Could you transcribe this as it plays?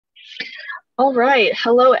All right.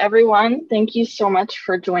 Hello, everyone. Thank you so much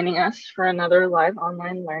for joining us for another live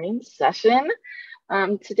online learning session.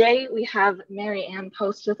 Today, we have Marianne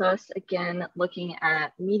post with us again, looking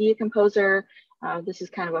at Media Composer. This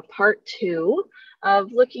is kind of a part 2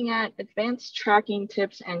 of looking at advanced tracking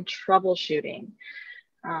tips and troubleshooting.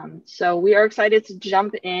 So we are excited to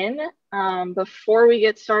jump in. Before we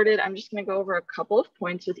get started, I'm just going to go over a couple of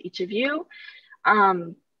points with each of you.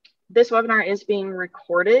 This webinar is being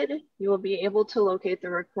recorded. You will be able to locate the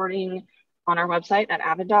recording on our website at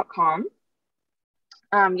avid.com.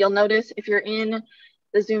 You'll notice if you're in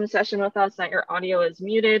the Zoom session with us that your audio is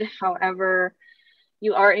muted. However,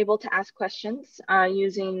 you are able to ask questions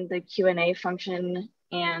using the Q&A function,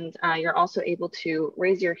 and you're also able to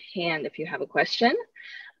raise your hand if you have a question.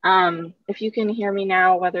 If you can hear me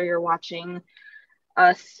now, whether you're watching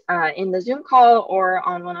us in the Zoom call or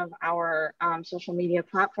on one of our social media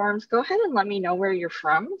platforms, go ahead and let me know where you're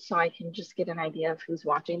from so I can just get an idea of who's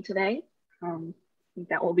watching today. I think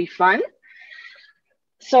that will be fun.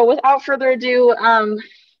 So without further ado,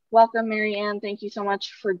 welcome Marianne. Thank you so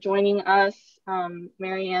much for joining us.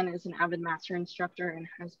 Marianne is an Avid Master Instructor and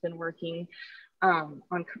has been working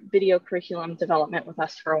on video curriculum development with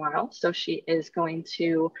us for a while. So she is going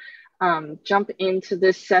to jump into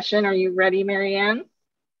this session. Are you ready, Marianne?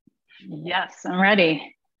 Yes, I'm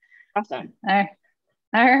ready. Awesome. All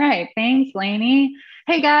right. Thanks, Lainey.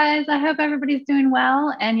 Hey guys, I hope everybody's doing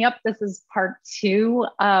well. And yep, this is part 2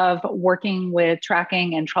 of working with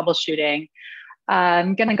tracking and troubleshooting.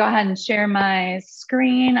 I'm going to go ahead and share my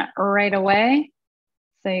screen right away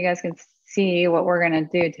so you guys can see what we're going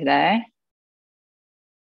to do today.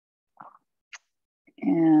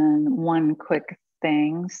 And one quick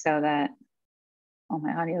thing so that all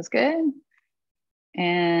my audio is good.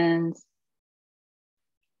 And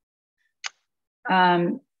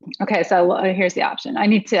okay, so here's the option. I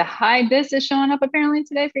need to hide this. Is showing up apparently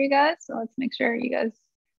today for you guys. So let's make sure you guys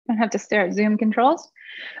don't have to stare at Zoom controls.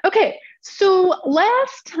 Okay, so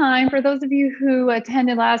last time, for those of you who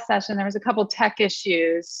attended last session, there was a couple tech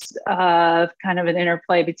issues of kind of an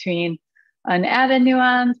interplay between an Avid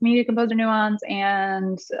nuance, Media Composer nuance,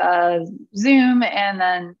 and Zoom, and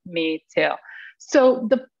then me too. So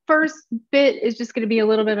the first bit is just going to be a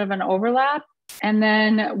little bit of an overlap, and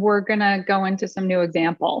then we're going to go into some new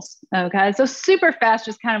examples. Okay, so super fast,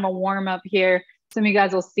 just kind of a warm up here. Some of you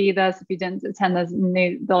guys will see this. If you didn't attend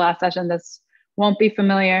the last session, this won't be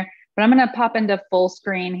familiar, but I'm going to pop into full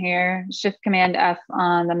screen here. Shift Command F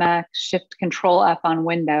on the Mac, Shift Control F on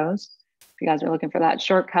Windows. If you guys are looking for that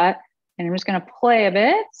shortcut. And I'm just going to play a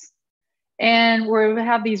bit. And we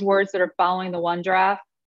have these words that are following the one draft,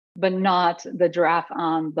 but not the draft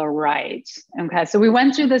on the right. Okay, so we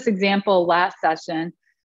went through this example last session.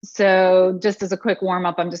 So just as a quick warm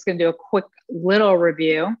up, I'm just going to do a quick little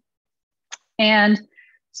review. And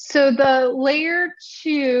so the layer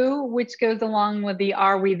 2, which goes along with the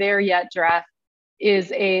 "Are we there yet" draft,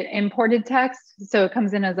 is a imported text. So it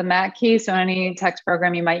comes in as a MAC key. So any text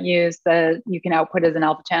program you might use that you can output as an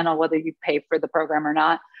alpha channel, whether you pay for the program or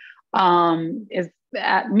not.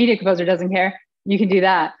 Media Composer doesn't care. You can do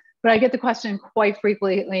that. But I get the question quite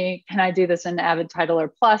frequently, can I do this in Avid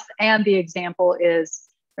Titler Plus? And the example is,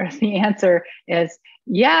 or the answer is,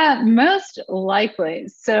 yeah, most likely.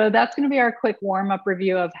 So that's going to be our quick warm-up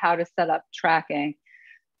review of how to set up tracking.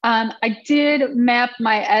 I did map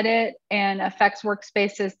my edit and effects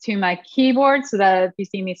workspaces to my keyboard so that if you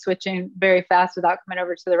see me switching very fast without coming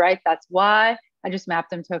over to the right, that's why. I just mapped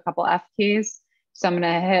them to a couple F keys. So I'm going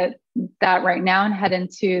to hit that right now and head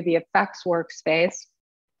into the effects workspace.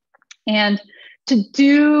 And to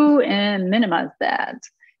do and minimize that,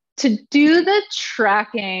 to do the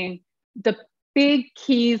tracking, the big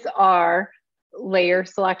keys are layer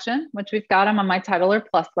selection, which we've got them on my Titler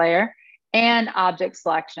Plus layer, and object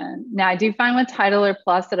selection. Now I do find with Titler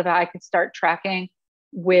Plus that if I could start tracking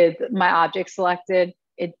with my object selected,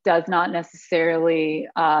 it does not necessarily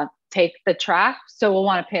take the track. So we'll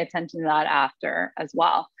want to pay attention to that after as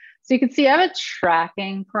well. So you can see I have a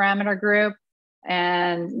tracking parameter group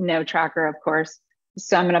and no tracker, of course.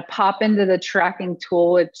 So I'm going to pop into the tracking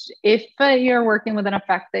tool, which if you're working with an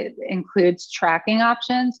effect that includes tracking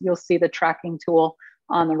options, you'll see the tracking tool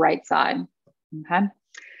on the right side. Okay.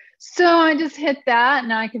 So I just hit that.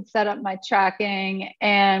 Now I can set up my tracking.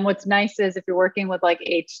 And what's nice is if you're working with like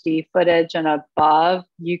HD footage and above,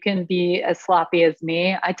 you can be as sloppy as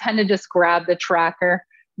me. I tend to just grab the tracker,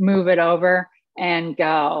 move it over and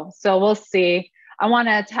go. So we'll see. I want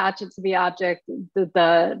to attach it to the object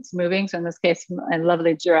that's moving. So in this case, a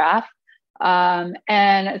lovely giraffe.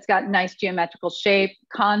 And it's got nice geometrical shape,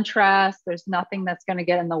 contrast. There's nothing that's going to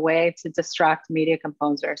get in the way to distract Media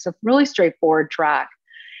Composer. So really straightforward track.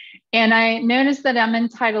 And I noticed that I'm in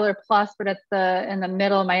Titler Plus, but in the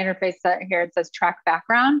middle of my interface here, it says track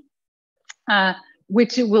background,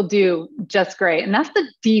 which it will do just great. And that's the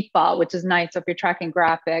default, which is nice. So if you're tracking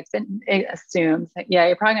graphics, it assumes that, yeah,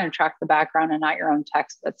 you're probably going to track the background and not your own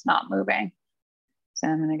text that's not moving. So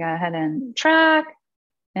I'm going to go ahead and track,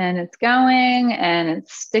 and it's going, and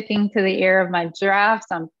it's sticking to the ear of my drafts.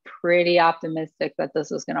 I'm pretty optimistic that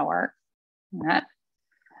this is going to work. All right.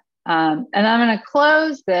 And I'm going to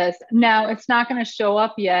close this. Now, it's not going to show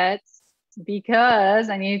up yet because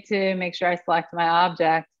I need to make sure I select my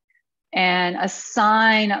object and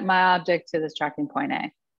assign my object to this tracking point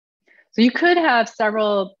A. So you could have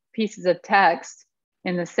several pieces of text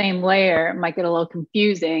in the same layer. It might get a little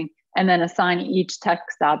confusing, and then assign each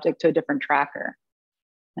text object to a different tracker.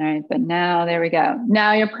 All right, but now there we go.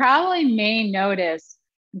 Now you probably may notice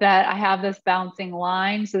that I have this bouncing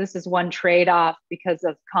line. So this is one trade-off because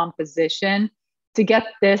of composition. To get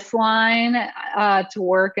this line to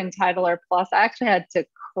work in Titler Plus, I actually had to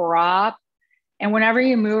crop. And whenever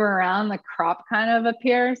you move around, the crop kind of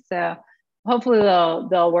appears. So hopefully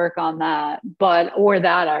they'll work on that. Or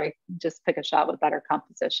that I just pick a shot with better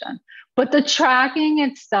composition. But the tracking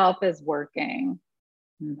itself is working.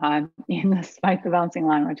 Despite the bouncing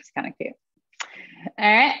line, which is kind of cute.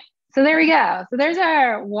 All right, so there we go. So there's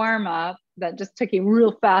our warm up that just took you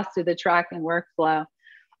real fast through the tracking workflow.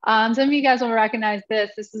 Some of you guys will recognize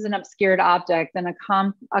this. This is an obscured object, and a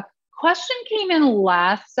question came in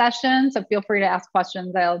last session. So feel free to ask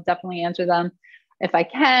questions. I'll definitely answer them if I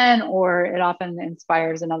can, or it often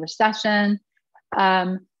inspires another session.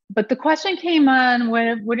 But the question came on,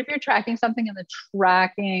 what if you're tracking something and the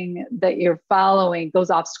tracking that you're following goes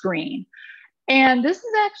off screen? And this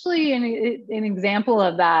is actually an example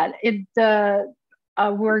of that.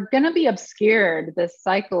 We're going to be obscured. This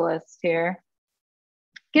cyclist here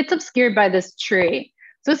gets obscured by this tree.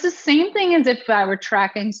 So it's the same thing as if I were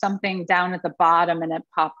tracking something down at the bottom and it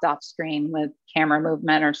popped off screen with camera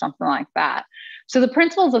movement or something like that. So the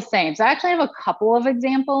principle is the same. So I actually have a couple of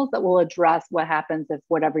examples that will address what happens if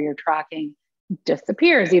whatever you're tracking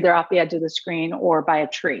disappears, either off the edge of the screen or by a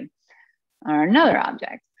tree or another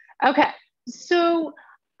object. Okay, so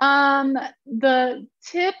the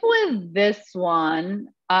tip with this one,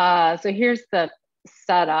 so here's the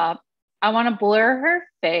setup. I want to blur her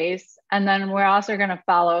face, and then we're also going to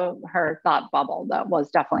follow her thought bubble that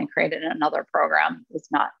was definitely created in another program. It's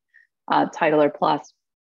not Titler Plus.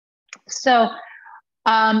 So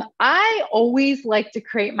I always like to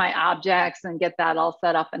create my objects and get that all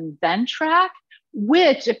set up and then track,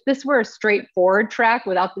 which if this were a straightforward track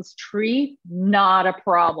without this tree, not a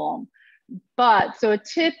problem. But so a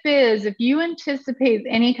tip is if you anticipate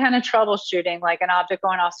any kind of troubleshooting, like an object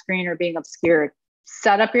going off screen or being obscured,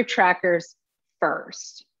 set up your trackers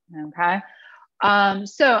first, okay?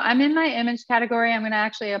 So I'm in my image category. I'm gonna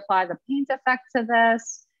actually apply the paint effect to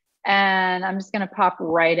this, and I'm just gonna pop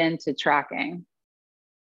right into tracking.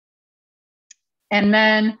 And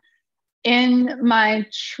then in my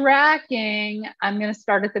tracking, I'm gonna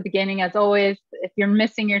start at the beginning as always. If you're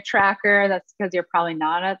missing your tracker, that's because you're probably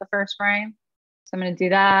not at the first frame. So I'm gonna do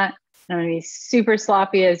that. I'm gonna be super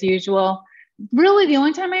sloppy as usual. Really, the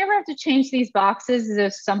only time I ever have to change these boxes is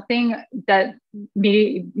if something that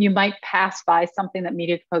you might pass by something that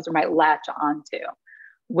Media Composer might latch onto,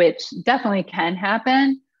 which definitely can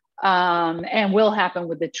happen and will happen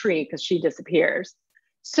with the tree because she disappears.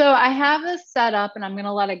 So I have this set up and I'm going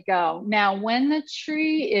to let it go. Now, when the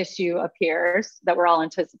tree issue appears that we're all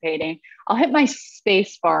anticipating, I'll hit my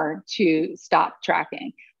space bar to stop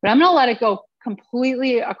tracking, but I'm going to let it go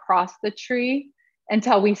completely across the tree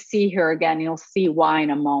until we see her again. You'll see why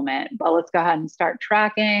in a moment, but let's go ahead and start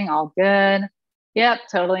tracking. All good. Yep,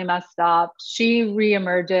 totally messed up. She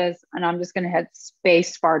reemerges and I'm just going to hit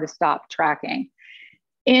space bar to stop tracking.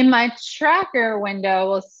 In my tracker window,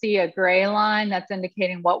 we'll see a gray line that's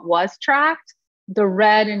indicating what was tracked. The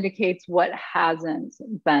red indicates what hasn't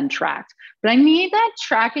been tracked. But I need that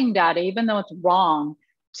tracking data, even though it's wrong,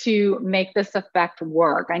 to make this effect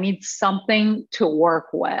work. I need something to work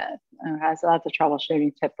with. Okay, so that's a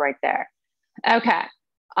troubleshooting tip right there. Okay,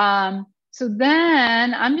 so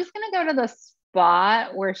then I'm just gonna go to the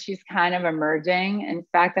spot where she's kind of emerging. In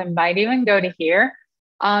fact, I might even go to here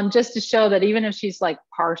just to show that even if she's like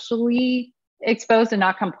partially exposed and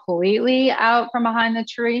not completely out from behind the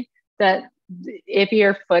tree, that if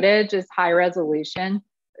your footage is high resolution,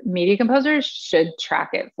 Media Composer should track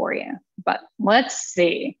it for you. But let's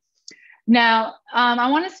see. Now, I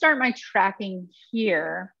want to start my tracking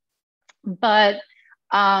here. but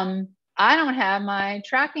I don't have my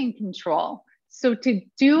tracking control. So to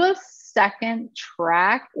do a second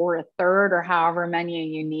track or a third or however many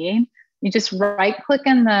you need, you just right click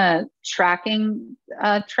in the tracking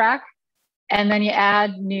track, and then you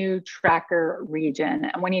add new tracker region.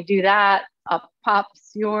 And when you do that, up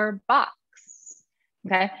pops your box.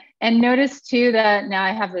 Okay. And notice too that now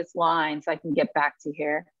I have this line, so I can get back to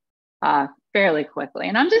here fairly quickly.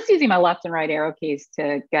 And I'm just using my left and right arrow keys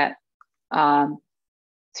to get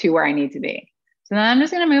to where I need to be. So then I'm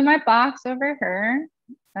just going to move my box over here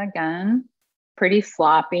again, pretty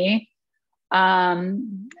sloppy.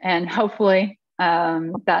 And hopefully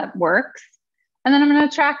that works. And then I'm going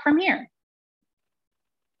to track from here.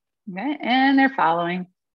 Okay, and they're following.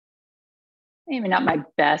 Maybe not my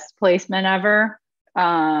best placement ever,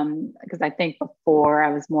 because I think before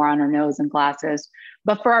I was more on her nose and glasses.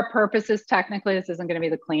 But for our purposes, technically, this isn't going to be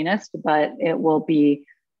the cleanest, but it will be,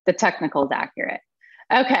 the technical is accurate.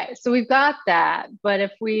 Okay, so we've got that. But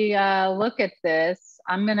if we look at this,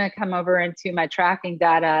 I'm going to come over into my tracking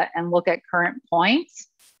data and look at current points.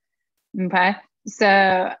 Okay,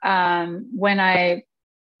 so when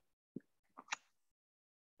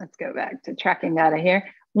let's go back to tracking data here.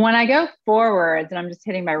 When I go forwards, and I'm just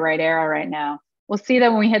hitting my right arrow right now, we'll see that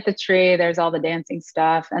when we hit the tree, there's all the dancing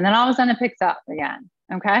stuff. And then all of a sudden it picks up again,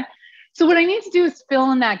 okay? So what I need to do is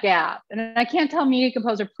fill in that gap. And I can't tell Media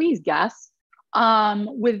Composer, please guess. I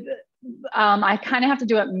kind of have to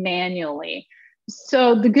do it manually.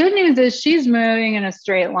 So the good news is she's moving in a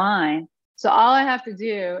straight line. So all I have to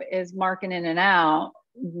do is mark it in and out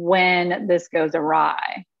when this goes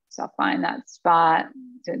awry. So I'll find that spot.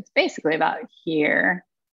 So it's basically about here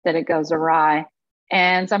that it goes awry.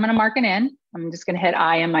 And so I'm going to mark it in. I'm just going to hit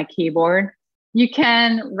I on my keyboard. You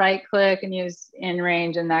can right click and use in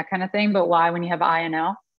range and that kind of thing, but why when you have I and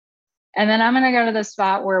L? And then I'm going to go to the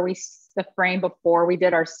spot where the frame before we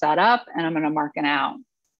did our setup, and I'm going to mark it out.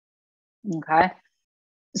 Okay.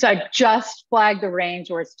 So I just flagged the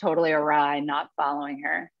range where it's totally awry, not following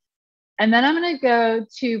her. And then I'm going to go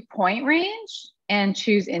to point range and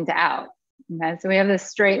choose into out. Okay, so we have this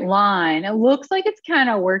straight line. It looks like it's kind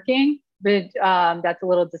of working, but that's a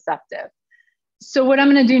little deceptive. So what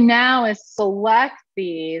I'm going to do now is select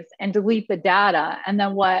these and delete the data. And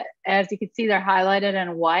then as you can see, they're highlighted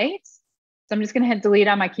in white. So I'm just going to hit delete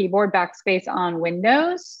on my keyboard, backspace on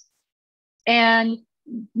Windows. And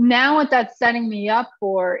now what that's setting me up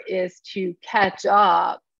for is to catch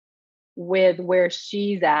up with where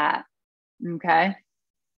she's at. Okay.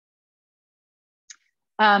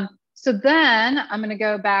 So then I'm going to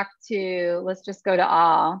go back to, let's just go to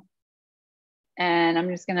all. And I'm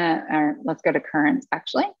just going to, let's go to current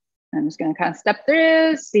actually. I'm just going to kind of step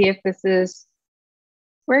through, see if this is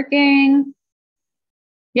working.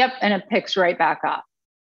 Yep. And it picks right back up.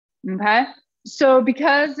 Okay. So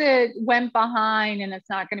because it went behind and it's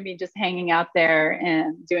not going to be just hanging out there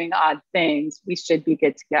and doing odd things, we should be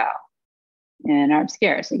good to go in our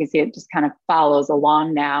obscure. So you can see it just kind of follows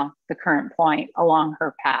along now, the current point along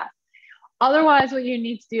her path. Otherwise, what you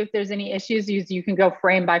need to do if there's any issues is you can go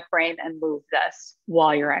frame by frame and move this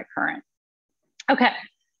while you're at current. Okay,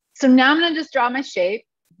 so now I'm going to just draw my shape.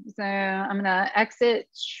 So I'm going to exit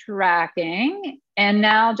tracking and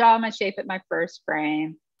now draw my shape at my first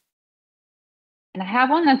frame. And I have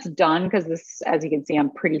one that's done because this, as you can see, I'm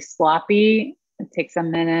pretty sloppy. It takes a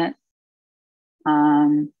minute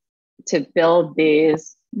to build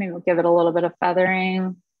these. Maybe we'll give it a little bit of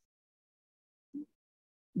feathering.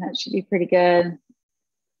 That should be pretty good.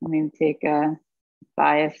 Let me take a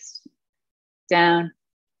bias down.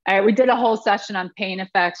 All right, we did a whole session on paint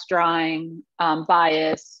effects, drawing,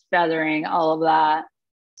 bias, feathering, all of that.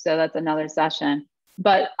 So that's another session.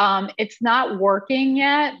 But it's not working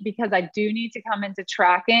yet because I do need to come into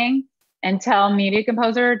tracking and tell Media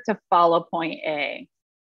Composer to follow point A.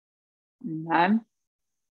 Okay.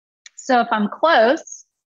 So if I'm close,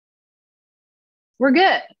 we're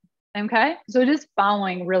good. Okay, so it is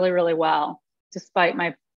following really, really well, despite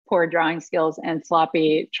my poor drawing skills and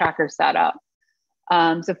sloppy tracker setup.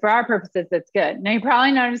 So for our purposes, that's good. Now you're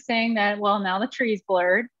probably noticing that, well, now the tree's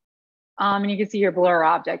blurred and you can see your blur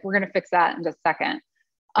object. We're gonna fix that in just a second.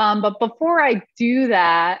 But before I do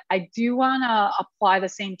that, I do wanna apply the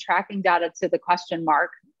same tracking data to the question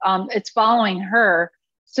mark. It's following her,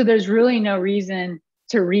 so there's really no reason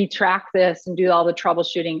to retrack this and do all the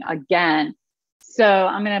troubleshooting again. So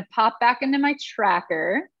I'm going to pop back into my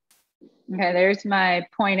tracker. Okay, there's my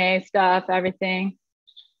point A stuff, everything.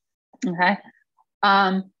 Okay.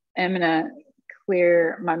 I'm going to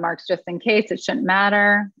clear my marks just in case. It shouldn't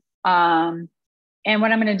matter. And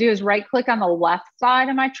what I'm going to do is right click on the left side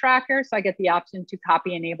of my tracker. So I get the option to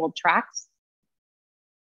copy enabled tracks.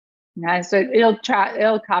 Okay, so it'll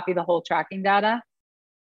copy the whole tracking data,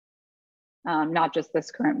 not just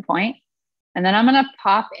this current point. And then I'm going to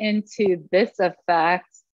pop into this effect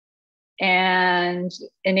and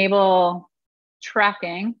enable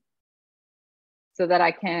tracking so that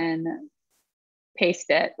I can paste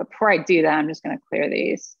it. Before I do that, I'm just going to clear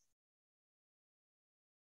these.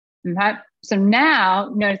 Okay. So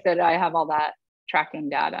now notice that I have all that tracking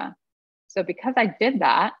data. So because I did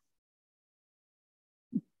that,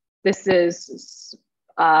 this is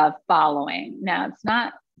following. Now it's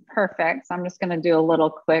not perfect, so I'm just going to do a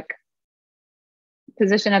little quick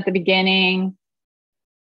position at the beginning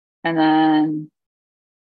and then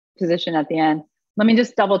position at the end. Let me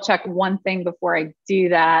just double check one thing before I do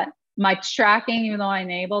that. My tracking, even though I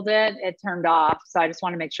enabled it, it turned off. So I just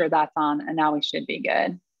want to make sure that's on, and now we should be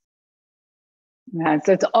good. Okay,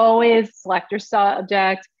 so it's always select your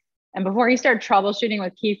subject. And before you start troubleshooting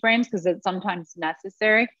with keyframes, because it's sometimes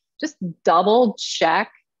necessary, just double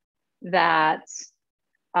check that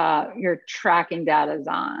your tracking data is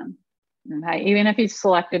on. Okay, even if you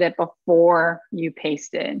selected it before you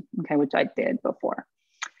pasted, okay, which I did before.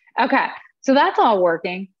 Okay, so that's all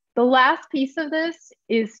working. The last piece of this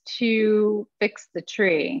is to fix the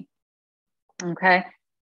tree. Okay,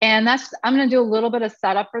 and I'm going to do a little bit of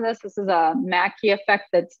setup for this. This is a Mac key effect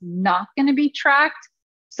that's not going to be tracked.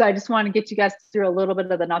 So I just want to get you guys through a little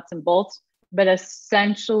bit of the nuts and bolts. But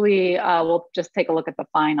essentially, we'll just take a look at the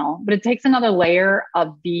final. But it takes another layer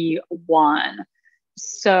of V1.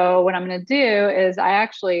 So what I'm going to do is I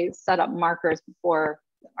actually set up markers before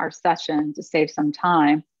our session to save some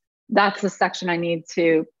time. That's the section I need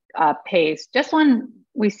to paste. Just when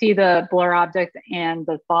we see the blur object and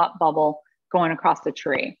the thought bubble going across the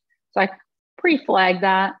tree. So I pre-flag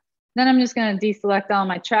that. Then I'm just going to deselect all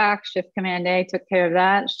my tracks. Shift Command A took care of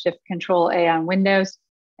that. Shift Control A on Windows.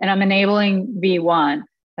 And I'm enabling V1.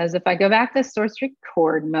 As if I go back to source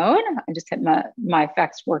record mode, I just hit my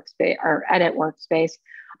effects workspace or edit workspace.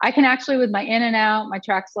 I can actually, with my in and out, my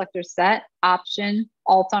track selector set, Option,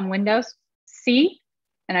 Alt on Windows, C,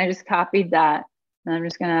 and I just copied that. And I'm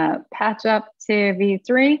just gonna patch up to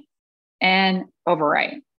V3 and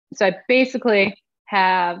overwrite. So I basically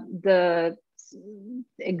have the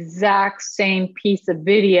exact same piece of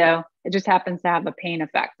video. It just happens to have a pane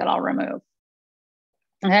effect that I'll remove.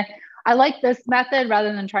 Okay, I like this method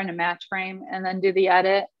rather than trying to match frame and then do the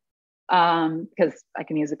edit because I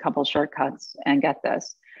can use a couple shortcuts and get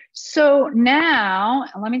this. So now,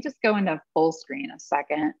 let me just go into full screen a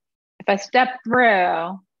second. If I step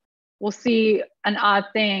through, we'll see an odd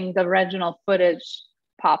thing. The original footage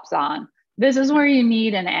pops on. This is where you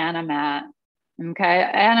need an animat.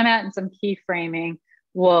 Okay, animat and some keyframing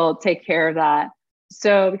will take care of that.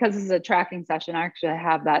 So because this is a tracking session, I actually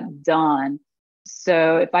have that done.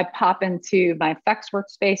 So if I pop into my effects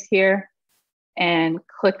workspace here and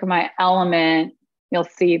click my element, you'll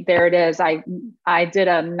see there it is. I did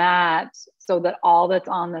a matte so that all that's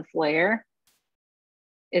on this layer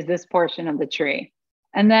is this portion of the tree.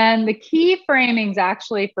 And then the keyframing is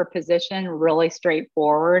actually for position really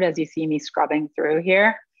straightforward as you see me scrubbing through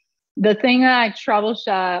here. The thing that I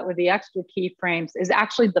troubleshot with the extra keyframes is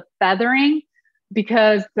actually the feathering.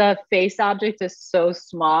 Because the face object is so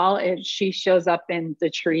small, she shows up in the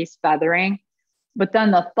tree's feathering, but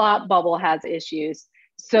then the thought bubble has issues.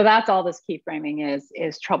 So that's all this keyframing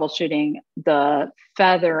is troubleshooting the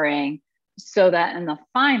feathering so that in the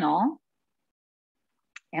final,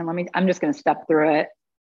 and I'm just gonna step through it,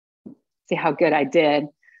 see how good I did.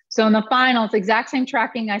 So in the final, it's the exact same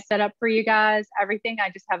tracking I set up for you guys, everything, I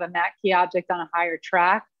just have a Mac key object on a higher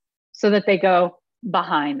track so that they go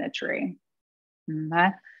behind the tree. Okay.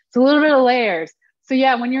 It's a little bit of layers. So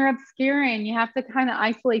yeah, when you're obscuring, you have to kind of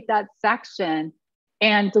isolate that section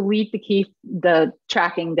and delete the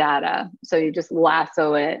tracking data. So you just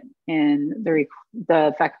lasso it in the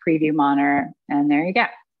effect preview monitor, and there you go.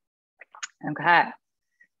 Okay.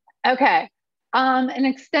 Okay. An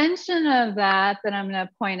extension of that I'm going to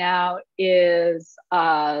point out is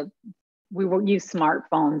we will use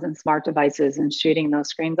smartphones and smart devices and shooting those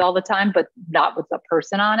screens all the time, but not with a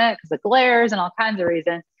person on it because it glares and all kinds of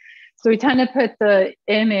reasons. So we tend to put the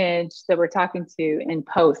image that we're talking to in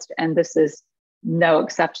post, and this is no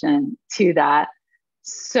exception to that.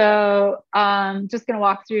 So just going to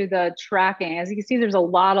walk through the tracking. As you can see, there's a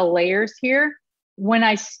lot of layers here. When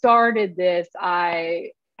I started this,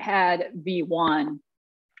 I had V1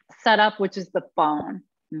 set up, which is the phone.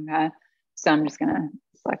 Okay, so I'm just going to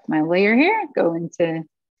select my layer here, go into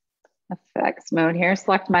effects mode here,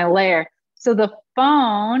 select my layer. So the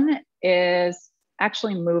phone is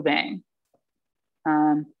actually moving.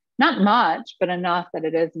 Not much, but enough that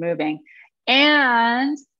it is moving.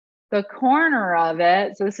 And the corner of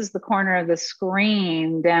it, so this is the corner of the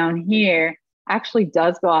screen down here, actually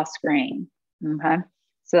does go off screen. Okay.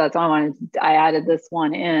 So that's all I added this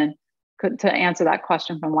one in to answer that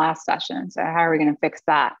question from last session. So how are we going to fix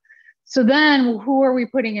that? So then who are we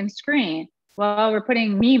putting in screen? Well, we're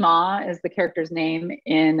putting Mima as the character's name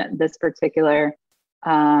in this particular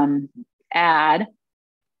ad.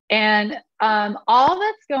 And all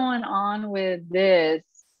that's going on with this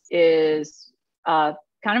is kind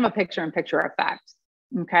of a picture-in-picture effect,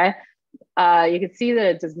 okay? You can see that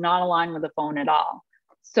it does not align with the phone at all.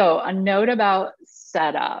 So a note about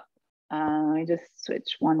setup. Let me just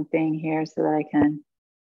switch one thing here so that I can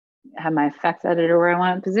have my effects editor where I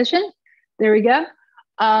want it positioned. There we go.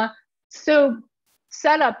 So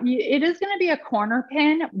setup, it is going to be a corner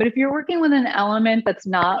pin, but if you're working with an element that's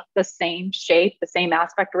not the same shape, the same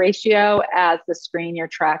aspect ratio as the screen you're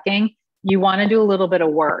tracking, you want to do a little bit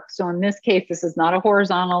of work. So in this case, this is not a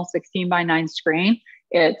horizontal 16:9 screen,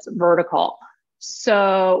 it's vertical.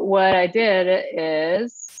 So what I did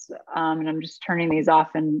is, and I'm just turning these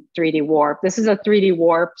off in 3D warp. This is a 3D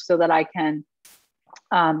warp so that I can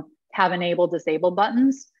have enable disable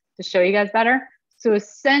buttons to show you guys better. So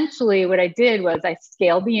essentially what I did was I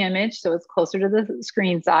scaled the image so it's closer to the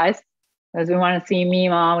screen size, because we want to see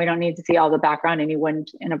Mima. We don't need to see all the background, and you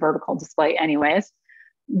wouldn't in a vertical display anyways.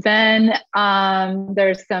 Then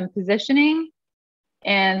there's some positioning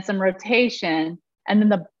and some rotation. And then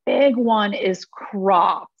the big one is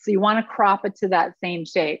crop. So you want to crop it to that same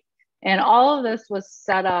shape. And all of this was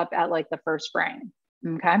set up at like the first frame,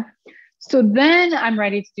 okay? So then I'm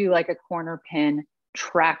ready to do like a corner pin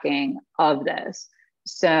tracking of this.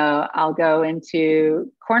 So I'll go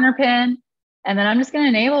into corner pin, and then I'm just going to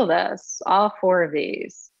enable this, all 4 of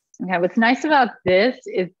these. Okay, what's nice about this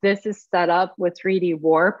is set up with 3D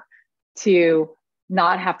warp to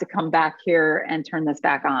not have to come back here and turn this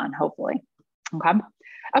back on, hopefully.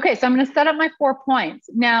 Okay, so I'm going to set up my 4 points.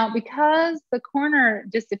 Now, because the corner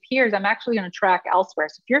disappears, I'm actually going to track elsewhere.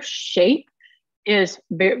 So if your shape is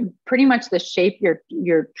pretty much the shape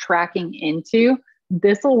you're tracking into,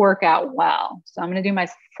 this will work out well. So I'm going to do my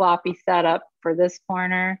floppy setup for this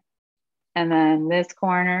corner and then this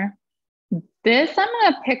corner. This, I'm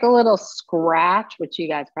going to pick a little scratch, which you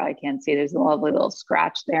guys probably can't see. There's a lovely little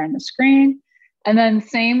scratch there in the screen. And then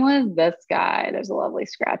same with this guy. There's a lovely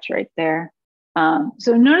scratch right there.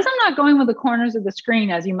 So notice I'm not going with the corners of the screen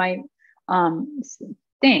as you might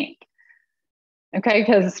think. Okay,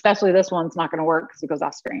 because especially this one's not going to work because it goes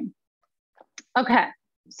off screen. Okay,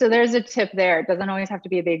 so there's a tip there. It doesn't always have to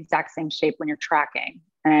be the exact same shape when you're tracking.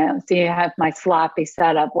 All right, let's see how my sloppy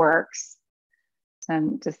setup works. So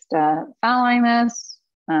I'm just following this.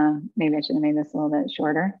 Maybe I should have made this a little bit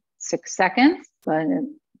shorter. 6 seconds, but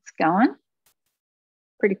it's going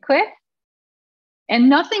pretty quick. And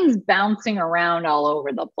nothing's bouncing around all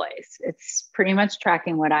over the place. It's pretty much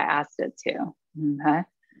tracking what I asked it to, okay?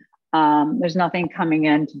 There's nothing coming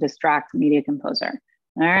in to distract Media Composer.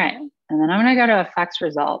 All right, and then I'm gonna go to effects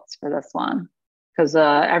results for this one because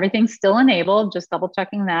everything's still enabled, just double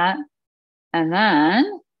checking that. And then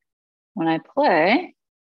when I play,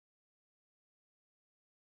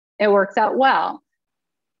 it works out well,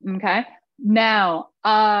 okay? Now,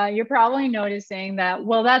 you're probably noticing that,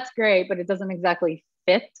 well, that's great, but it doesn't exactly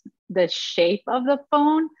fit the shape of the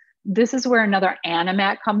phone. This is where another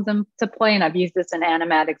animat comes into play, and I've used this in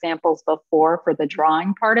animat examples before for the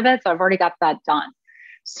drawing part of it, so I've already got that done.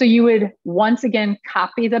 So you would, once again,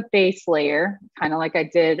 copy the base layer, kind of like I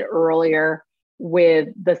did earlier with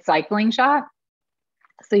the cycling shot.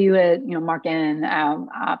 So you would, mark in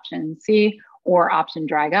option C, or option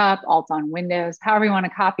drag up, alt on Windows, however you want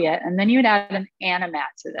to copy it. And then you would add an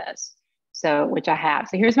animat to this, so which I have.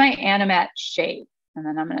 So here's my animat shape, and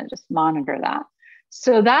then I'm going to just monitor that.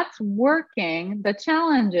 So that's working. The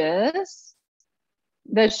challenge is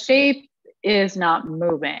the shape is not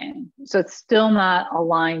moving. So it's still not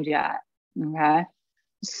aligned yet, okay?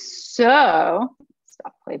 So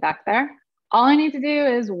stop playback there. All I need to do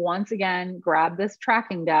is, once again, grab this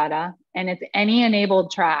tracking data, and it's any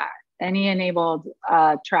enabled track. Any enabled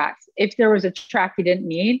tracks. If there was a track you didn't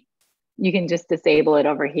need, you can just disable it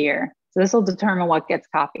over here. So this will determine what gets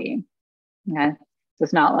copied. Okay, so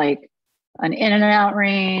it's not like an in and out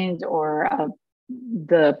range or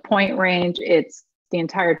the point range. It's the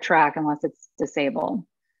entire track unless it's disabled.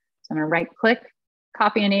 So I'm going to right click,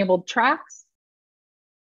 copy enabled tracks.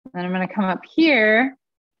 Then I'm going to come up here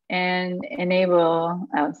and enable,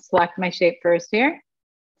 select my shape first here.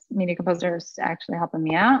 Media Composer is actually helping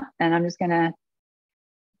me out. And I'm just gonna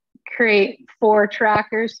create 4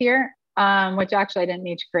 trackers here, which actually I didn't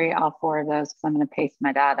need to create all 4 of those because I'm going to paste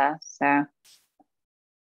my data. So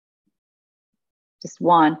just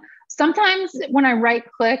 1. Sometimes when I right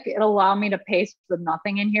click, it'll allow me to paste with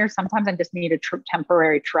nothing in here. Sometimes I just need a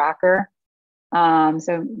temporary tracker.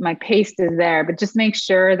 So my paste is there, but just make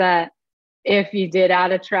sure that if you did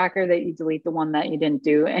add a tracker that you delete the one that you didn't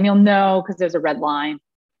do, and you'll know because there's a red line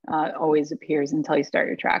always appears until you start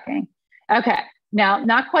your tracking. Okay, now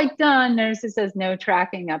not quite done. Notice it says no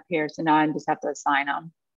tracking up here. So now I just have to assign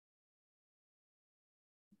them.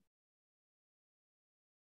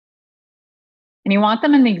 And you want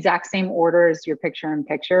them in the exact same order as your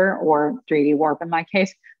picture-in-picture or 3D warp in my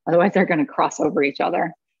case. Otherwise, they're going to cross over each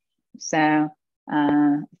other. So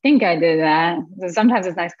I think I did that. Sometimes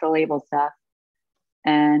it's nice to label stuff.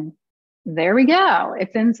 And there we go.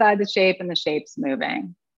 It's inside the shape and the shape's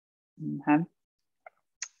moving. Okay.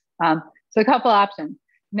 So a couple options.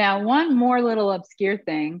 Now, one more little obscure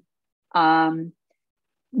thing. Now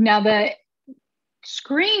the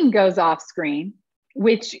screen goes off screen,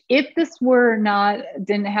 which if this were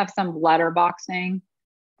didn't have some letterboxing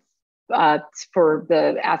for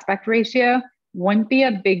the aspect ratio, wouldn't be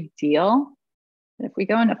a big deal. If we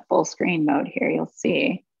go into full screen mode here, you'll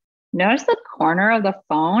see, notice the corner of the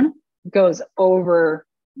phone goes over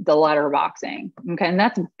the letterboxing. Okay, and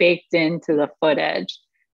that's baked into the footage.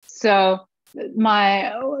 So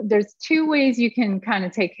there's 2 ways you can kind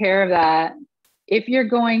of take care of that. If you're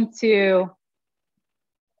going to,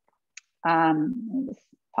 let me just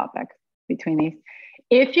pop back between these.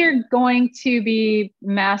 If you're going to be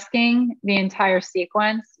masking the entire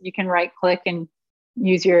sequence, you can right click and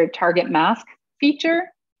use your target mask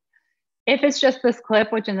feature. If it's just this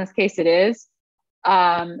clip, which in this case it is,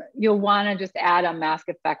 you'll want to just add a mask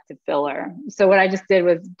effect to filler. So what I just did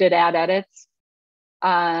was add edits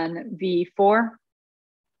on V4,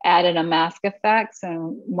 added a mask effect.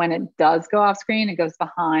 So when it does go off screen, it goes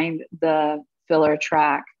behind the filler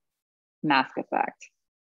track mask effect.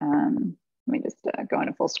 Let me just go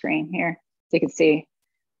into full screen here so you can see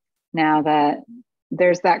now that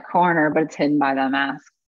there's that corner, but it's hidden by the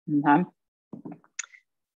mask.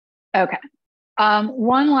 Okay.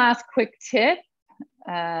 One last quick tip,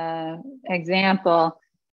 example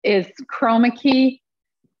is chroma key.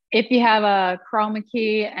 If you have a chroma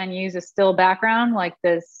key and use a still background like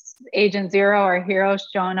this Agent Zero or Hero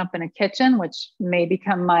showing up in a kitchen, which may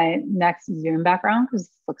become my next Zoom background because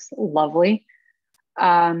it looks lovely.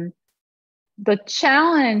 The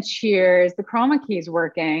challenge here is the chroma key is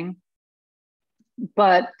working,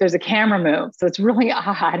 but there's a camera move. So it's really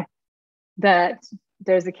odd that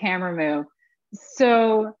there's a camera move.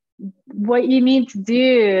 So what you need to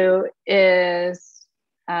do is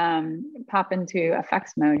pop into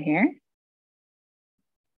effects mode here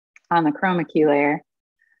on the chroma key layer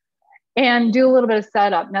and do a little bit of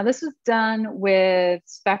setup. Now this is done with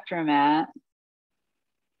SpectraMat.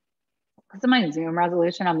 Because of my Zoom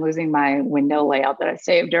resolution, I'm losing my window layout that I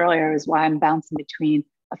saved earlier, is why I'm bouncing between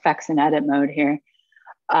effects and edit mode here,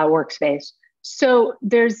 workspace. So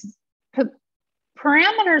there's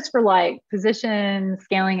parameters for like position,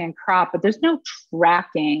 scaling, and crop, but there's no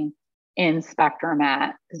tracking in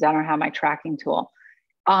SpectraMat because I don't have my tracking tool.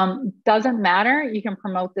 Doesn't matter, you can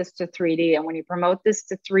promote this to 3D, and when you promote this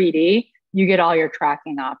to 3D, you get all your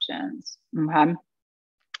tracking options, okay?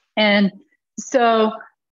 And so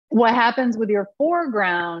what happens with your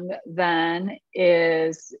foreground then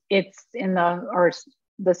is it's in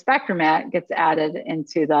the SpectraMat gets added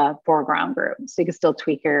into the foreground group. So you can still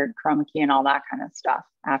tweak your chroma key and all that kind of stuff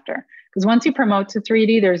after. Because once you promote to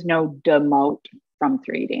 3D, there's no demote from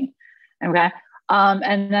 3D, okay?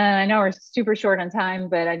 And then I know we're super short on time,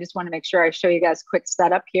 but I just want to make sure I show you guys a quick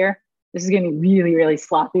setup here. This is going to be really, really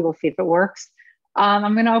sloppy. We'll see if it works.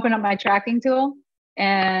 I'm going to open up my tracking tool.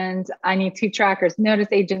 And I need 2 trackers. Notice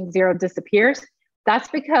Agent Zero disappears. That's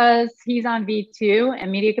because he's on V2 and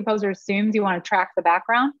Media Composer assumes you want to track the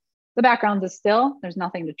background. The background is still, there's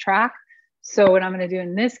nothing to track. So what I'm going to do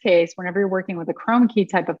in this case, whenever you're working with a chroma key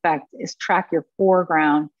type effect, is track your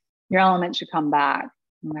foreground. Your element should come back,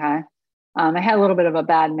 okay? I had a little bit of a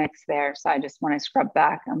bad mix there, so I just, when I scrub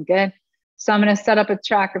back, I'm good. So I'm going to set up a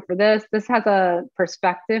tracker for this. This has a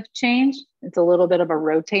perspective change. It's a little bit of a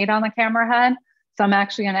rotate on the camera head. So I'm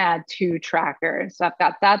actually going to add 2 trackers. So I've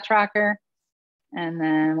got that tracker, and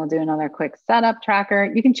then we'll do another quick setup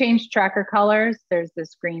tracker. You can change tracker colors. There's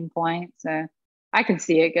this green point. So I can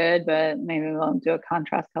see it good, but maybe we'll do a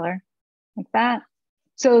contrast color like that.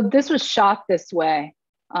 So this was shot this way,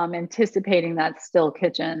 anticipating that still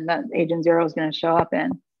kitchen that Agent Zero is going to show up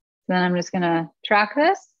in. So then I'm just going to track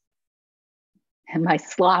this. And my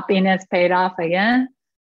sloppiness paid off again.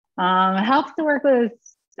 It helps to work with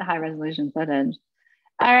high resolution footage.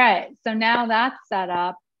 All right, so now that's set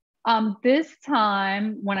up. This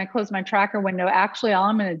time when I close my tracker window, actually all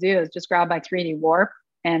I'm going to do is just grab my 3D warp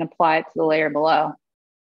and apply it to the layer below.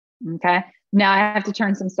 Okay, now I have to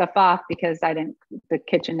turn some stuff off because the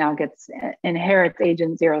kitchen now inherits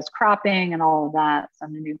Agent Zero's cropping and all of that. So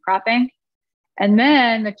I'm going to do cropping. And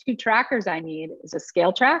then the two trackers I need is a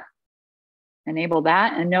scale track. Enable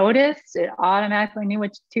that, and notice it automatically knew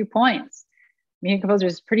which 2 points. Media Composer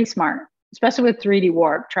is pretty smart, especially with 3D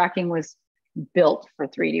warp. Tracking was built for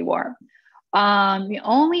 3D warp. The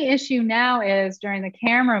only issue now is during the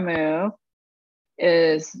camera move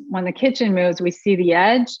is when the kitchen moves, we see the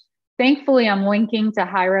edge. Thankfully, I'm linking to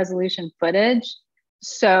high resolution footage.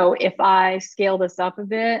 So if I scale this up a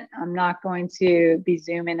bit, I'm not going to be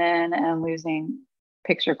zooming in and losing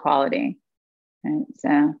picture quality. Right,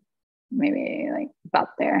 so maybe like about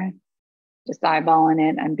there, just eyeballing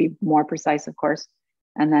it and be more precise, of course.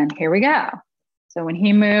 And then here we go. So when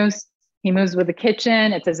he moves with the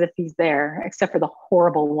kitchen. It's as if he's there, except for the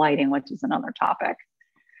horrible lighting, which is another topic.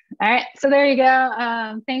 All right, so there you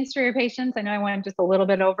go. Thanks for your patience. I know I went just a little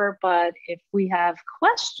bit over, but if we have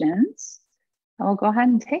questions, I will go ahead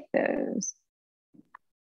and take those.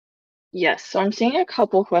 Yes, so I'm seeing a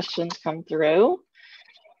couple questions come through.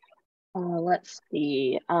 Let's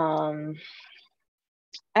see. I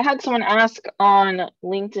had someone ask on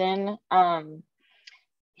LinkedIn.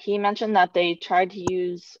 He mentioned that they tried to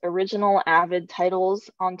use original Avid titles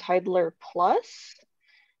on Titler Plus,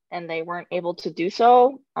 and they weren't able to do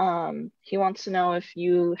so. He wants to know if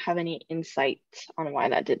you have any insight on why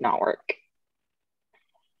that did not work.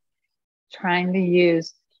 Trying to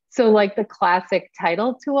use, so like the classic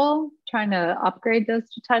title tool, trying to upgrade those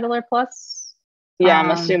to Titler Plus? Yeah,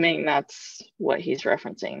 I'm assuming that's what he's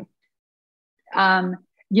referencing.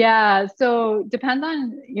 Yeah, so depends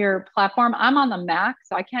on your platform. I'm on the Mac,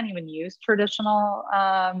 so I can't even use traditional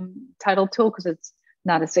title tool because it's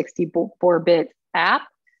not a 64-bit app.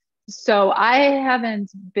 So I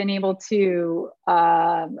haven't been able to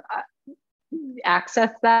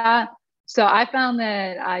access that. So I found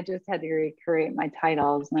that I just had to recreate my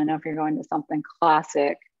titles. And I know if you're going to something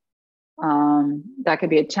classic, that could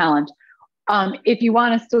be a challenge. If you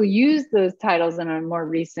want to still use those titles in a more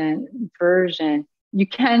recent version, you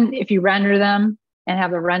can, if you render them and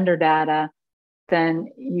have the render data, then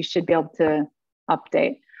you should be able to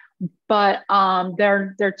update. But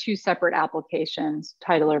they're two separate applications,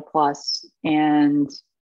 Titler Plus and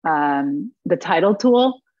the title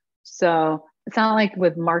tool. So it's not like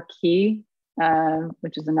with Marquee,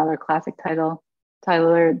 which is another classic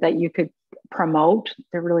Titler that you could promote.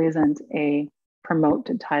 There really isn't a promote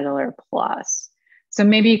to Titler Plus. So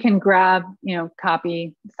maybe you can grab,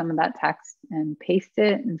 copy some of that text and paste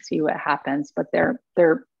it and see what happens. But they're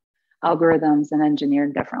algorithms and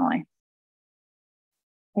engineered differently.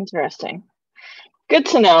 Interesting. Good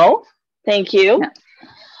to know. Thank you. Yeah.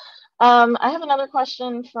 I have another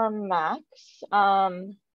question from Max.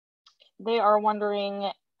 They are wondering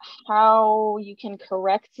how you can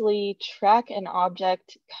correctly track an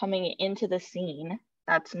object coming into the scene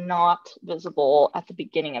that's not visible at the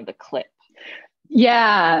beginning of the clip.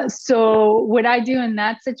 Yeah, so what I do in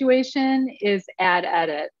that situation is add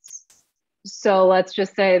edits. So let's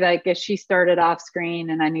just say like if she started off screen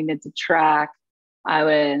and I needed to track, I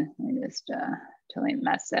would just totally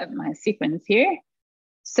mess up my sequence here.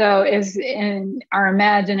 So is in our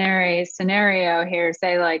imaginary scenario here,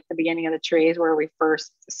 say like the beginning of the trees where we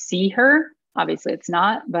first see her, obviously it's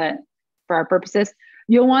not, but for our purposes,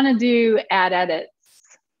 you'll want to do add edits.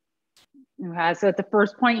 Okay, so at the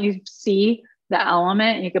first point you see the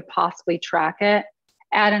element, you could possibly track it,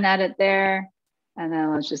 add an edit there, and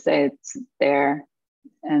then let's just say it's there,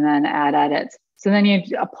 and then add edits. So then you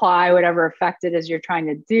apply whatever effect it is you're trying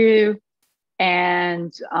to do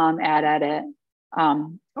and add edit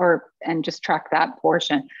and just track that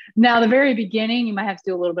portion. Now, the very beginning, you might have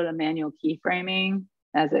to do a little bit of manual keyframing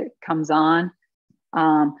as it comes on.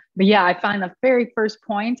 But yeah, I find the very first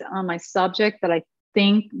point on my subject that I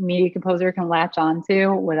think Media Composer can latch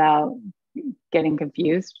onto without getting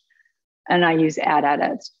confused. And I use add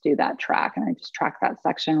edits to do that track. And I just track that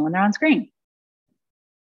section when they're on screen.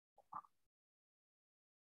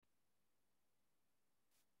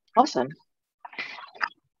 Awesome.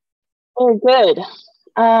 Oh, good.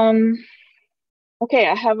 Okay,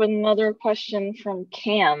 I have another question from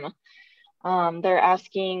Cam. They're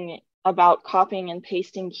asking about copying and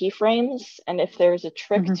pasting keyframes and if there's a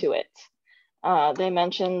trick to it. They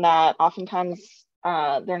mentioned that oftentimes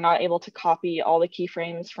they're not able to copy all the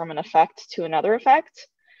keyframes from an effect to another effect.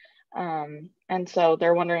 And so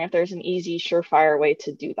they're wondering if there's an easy, surefire way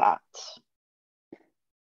to do that.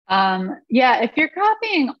 Yeah, if you're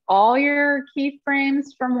copying all your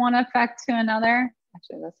keyframes from one effect to another,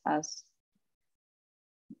 actually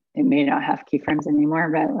it may not have keyframes anymore,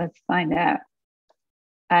 but let's find out.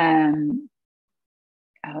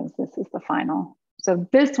 This is the final. So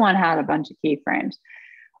this one had a bunch of keyframes.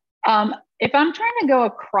 If I'm trying to go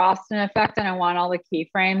across an effect and I want all the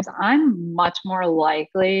keyframes, I'm much more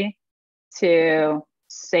likely to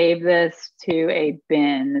save this to a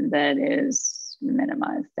bin that is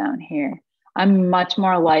minimized down here. I'm much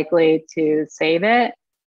more likely to save it.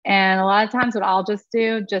 And a lot of times what I'll just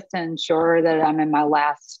do, just to ensure that I'm in my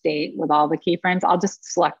last state with all the keyframes, I'll just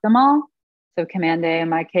select them all. So Command A in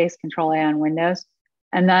my case, Control A on Windows.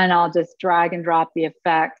 And then I'll just drag and drop the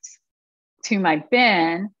effect to my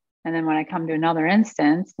bin. And then when I come to another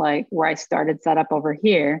instance, like where I started setup over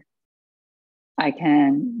here, I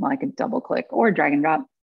can double click or drag and drop,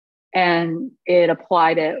 and it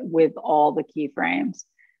applied it with all the keyframes.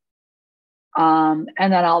 And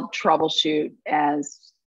then I'll troubleshoot as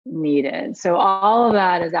needed. So all of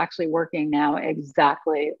that is actually working now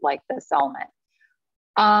exactly like this element.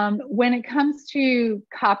 When it comes to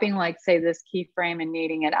copying, like say this keyframe and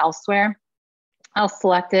needing it elsewhere, I'll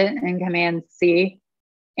select it in Command C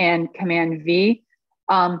and Command V.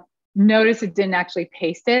 Notice it didn't actually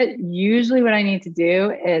paste it. Usually what I need to do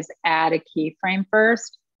is add a keyframe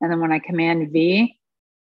first. And then when I Command V,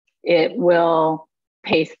 it will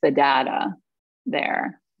paste the data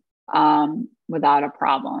there without a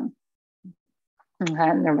problem.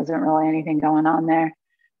 Okay, there wasn't really anything going on there.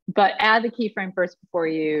 But add the keyframe first before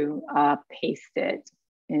you paste it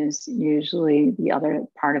is usually the other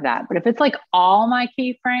part of that. But if it's like all my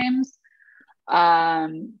keyframes,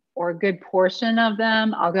 or a good portion of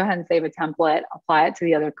them, I'll go ahead and save a template, apply it to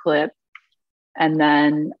the other clip, and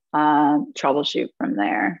then troubleshoot from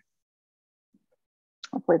there.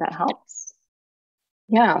 Hopefully that helps.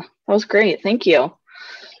 Yeah, that was great. Thank you.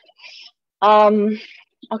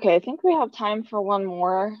 Okay, I think we have time for one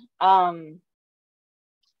more. I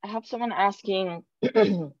have someone asking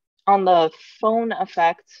on the phone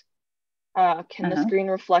effect, can the screen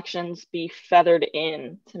reflections be feathered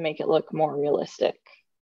in to make it look more realistic?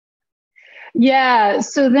 Yeah,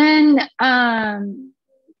 so then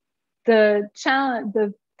the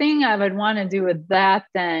thing I would want to do with that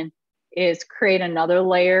then is create another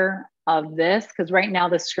layer of this, because right now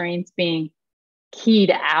the screen's being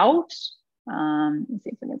keyed out. Let's see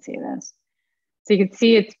if I can see this. So you can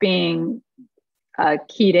see it's being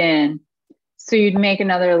keyed in. So you'd make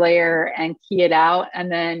another layer and key it out,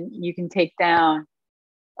 and then you can take down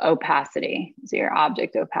opacity, so your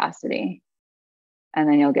object opacity, and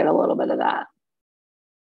then you'll get a little bit of that.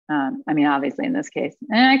 I mean, obviously in this case,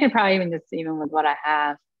 and I could probably even with what I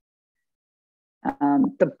have,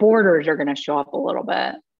 the borders are going to show up a little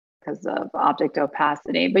bit because of object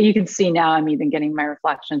opacity, but you can see now I'm even getting my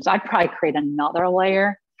reflections. So I'd probably create another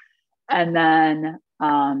layer and then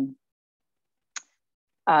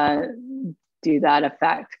do that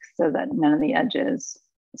effect so that none of the edges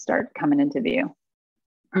start coming into view.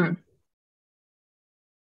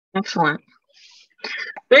 Excellent.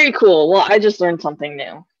 Very cool. Well, I just learned something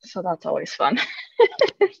new, so that's always fun.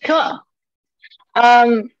 Cool.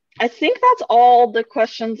 I think that's all the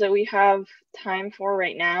questions that we have time for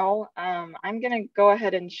right now. I'm going to go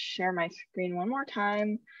ahead and share my screen one more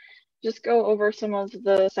time, just go over some of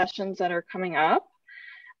the sessions that are coming up.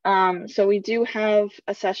 So we do have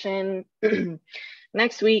a session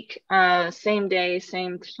next week, same day,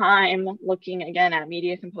 same time, looking again at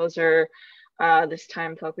Media Composer, this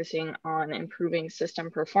time focusing on improving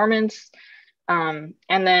system performance. And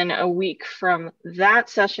then a week from that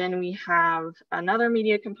session, we have another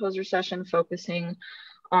Media Composer session focusing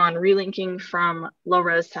on relinking from low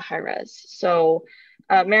res to high res. So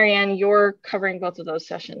Marianne, you're covering both of those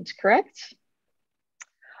sessions, correct?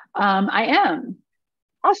 I am.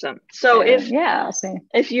 Awesome. So if you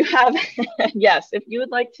have, yes, if you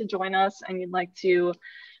would like to join us and you'd like to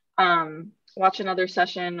watch another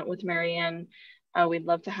session with Marianne, we'd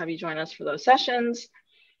love to have you join us for those sessions.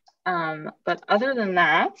 But other than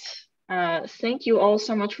that, thank you all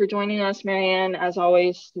so much for joining us. Marianne, as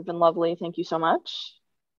always, you've been lovely. Thank you so much.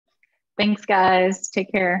 Thanks, guys.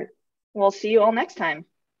 Take care. We'll see you all next time.